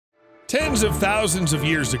Tens of thousands of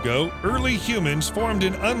years ago, early humans formed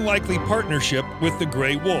an unlikely partnership with the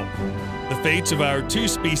gray wolf. The fates of our two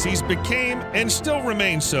species became, and still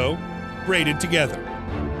remain so, braided together.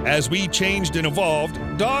 As we changed and evolved,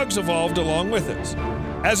 dogs evolved along with us.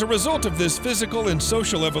 As a result of this physical and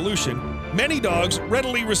social evolution, many dogs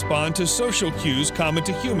readily respond to social cues common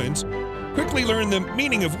to humans, quickly learn the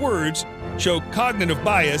meaning of words, show cognitive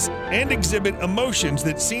bias, and exhibit emotions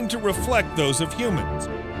that seem to reflect those of humans.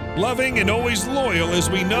 Loving and always loyal as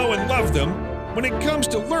we know and love them, when it comes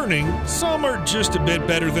to learning, some are just a bit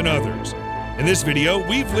better than others. In this video,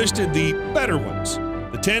 we've listed the better ones,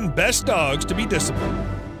 the 10 best dogs to be disciplined.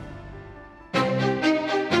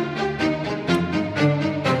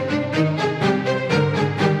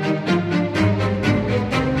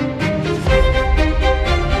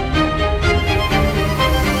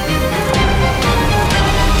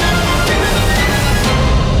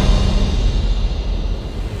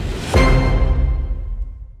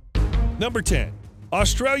 Number 10.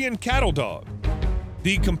 Australian Cattle Dog.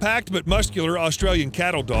 The compact but muscular Australian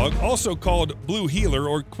cattle dog, also called Blue Heeler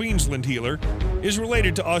or Queensland Heeler, is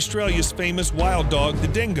related to Australia's famous wild dog, the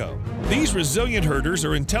dingo. These resilient herders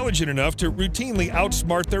are intelligent enough to routinely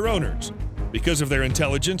outsmart their owners. Because of their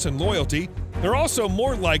intelligence and loyalty, they're also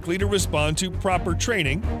more likely to respond to proper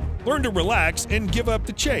training, learn to relax, and give up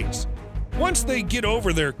the chase. Once they get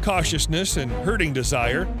over their cautiousness and herding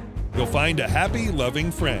desire, you'll find a happy, loving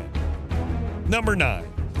friend. Number 9.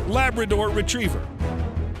 Labrador Retriever.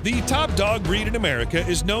 The top dog breed in America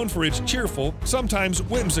is known for its cheerful, sometimes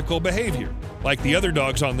whimsical behavior. Like the other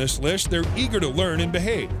dogs on this list, they're eager to learn and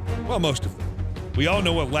behave. Well, most of them. We all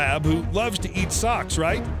know a lab who loves to eat socks,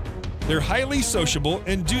 right? They're highly sociable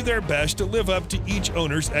and do their best to live up to each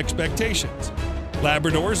owner's expectations.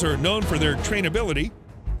 Labradors are known for their trainability.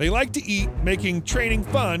 They like to eat, making training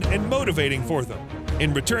fun and motivating for them.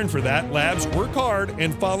 In return for that, labs work hard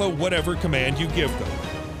and follow whatever command you give them.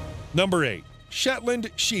 Number 8. Shetland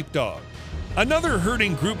Sheepdog. Another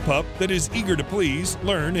herding group pup that is eager to please,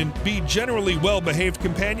 learn, and be generally well-behaved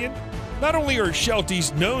companion. Not only are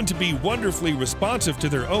Shelties known to be wonderfully responsive to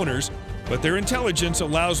their owners, but their intelligence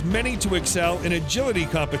allows many to excel in agility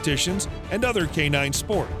competitions and other canine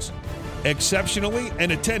sports. Exceptionally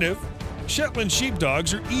and attentive, Shetland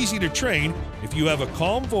Sheepdogs are easy to train if you have a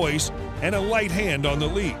calm voice and a light hand on the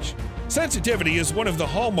leash. Sensitivity is one of the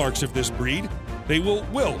hallmarks of this breed. They will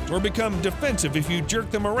wilt or become defensive if you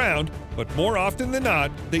jerk them around, but more often than not,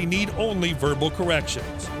 they need only verbal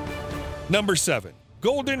corrections. Number 7.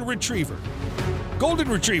 Golden Retriever. Golden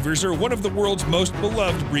Retrievers are one of the world's most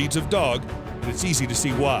beloved breeds of dog, and it's easy to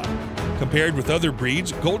see why. Compared with other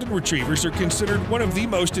breeds, Golden Retrievers are considered one of the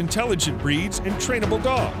most intelligent breeds and trainable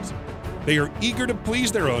dogs. They are eager to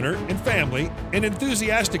please their owner and family and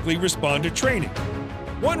enthusiastically respond to training.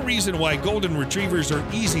 One reason why Golden Retrievers are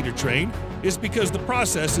easy to train is because the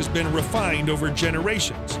process has been refined over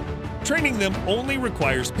generations. Training them only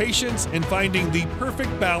requires patience and finding the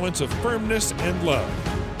perfect balance of firmness and love.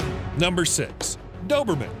 Number 6.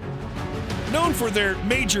 Doberman. Known for their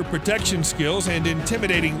major protection skills and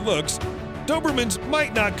intimidating looks, Dobermans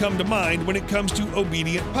might not come to mind when it comes to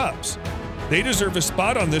obedient pups. They deserve a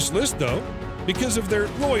spot on this list, though, because of their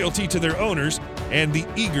loyalty to their owners and the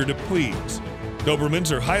eager to please.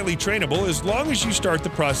 Dobermans are highly trainable as long as you start the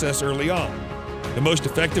process early on. The most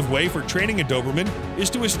effective way for training a Doberman is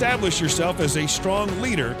to establish yourself as a strong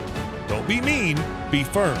leader. Don't be mean, be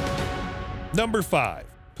firm. Number 5.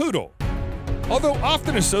 Poodle. Although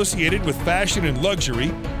often associated with fashion and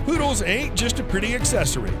luxury, poodles ain't just a pretty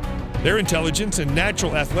accessory. Their intelligence and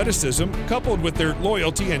natural athleticism, coupled with their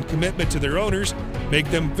loyalty and commitment to their owners, make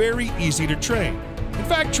them very easy to train. In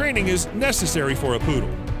fact, training is necessary for a poodle.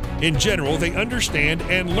 In general, they understand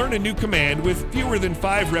and learn a new command with fewer than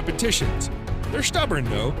 5 repetitions. They're stubborn,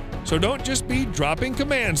 though, so don't just be dropping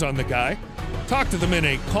commands on the guy. Talk to them in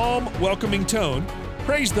a calm, welcoming tone,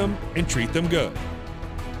 praise them, and treat them good.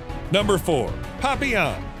 Number 4.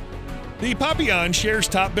 Papillon. The Papillon shares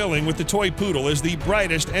top billing with the toy poodle as the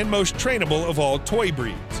brightest and most trainable of all toy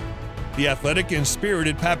breeds. The athletic and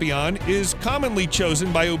spirited Papillon is commonly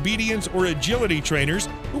chosen by obedience or agility trainers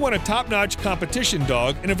who want a top-notch competition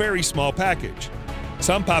dog in a very small package.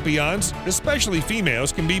 Some Papillons, especially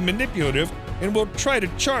females, can be manipulative and will try to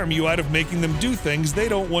charm you out of making them do things they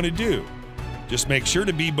don't want to do. Just make sure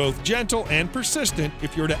to be both gentle and persistent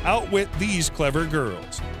if you're to outwit these clever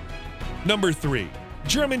girls. Number 3.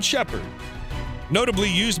 German Shepherd. Notably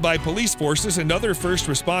used by police forces and other first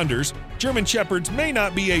responders, German Shepherds may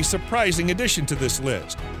not be a surprising addition to this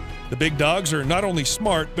list. The big dogs are not only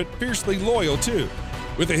smart, but fiercely loyal too.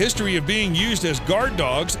 With a history of being used as guard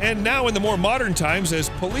dogs and now in the more modern times as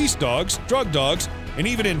police dogs, drug dogs, and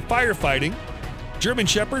even in firefighting, German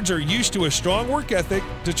Shepherds are used to a strong work ethic,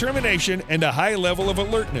 determination, and a high level of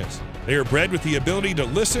alertness. They are bred with the ability to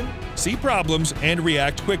listen, see problems, and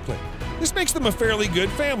react quickly. This makes them a fairly good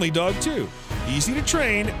family dog too. Easy to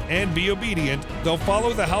train and be obedient, they'll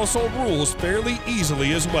follow the household rules fairly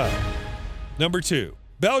easily as well. Number 2.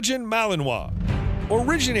 Belgian Malinois.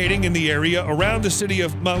 Originating in the area around the city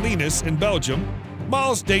of Malines in Belgium,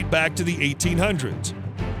 Mals date back to the 1800s.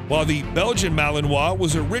 While the Belgian Malinois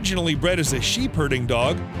was originally bred as a sheep-herding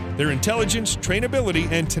dog, their intelligence,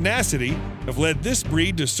 trainability, and tenacity have led this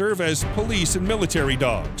breed to serve as police and military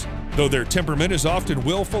dogs. Though their temperament is often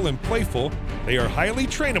willful and playful, they are highly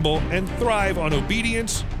trainable and thrive on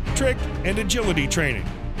obedience, trick, and agility training.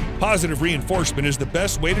 Positive reinforcement is the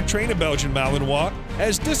best way to train a Belgian Malinois,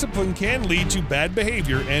 as discipline can lead to bad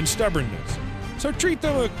behavior and stubbornness. So treat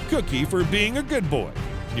them a cookie for being a good boy.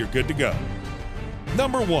 You're good to go.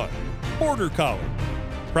 Number 1. Border Collie.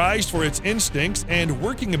 Prized for its instincts and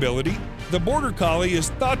working ability, the Border Collie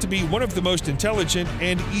is thought to be one of the most intelligent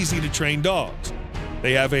and easy to train dogs.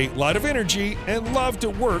 They have a lot of energy and love to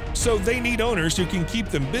work, so they need owners who can keep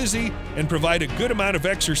them busy and provide a good amount of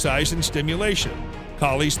exercise and stimulation.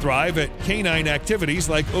 Collies thrive at canine activities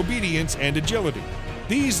like obedience and agility.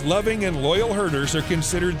 These loving and loyal herders are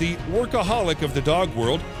considered the workaholic of the dog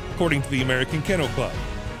world, according to the American Kennel Club.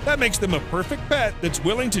 That makes them a perfect pet that's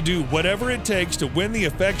willing to do whatever it takes to win the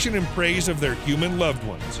affection and praise of their human loved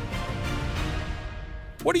ones.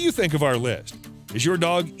 What do you think of our list? Is your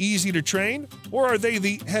dog easy to train, or are they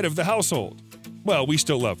the head of the household? Well, we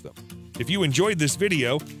still love them. If you enjoyed this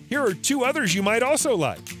video, here are 2 others you might also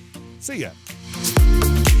like. See ya!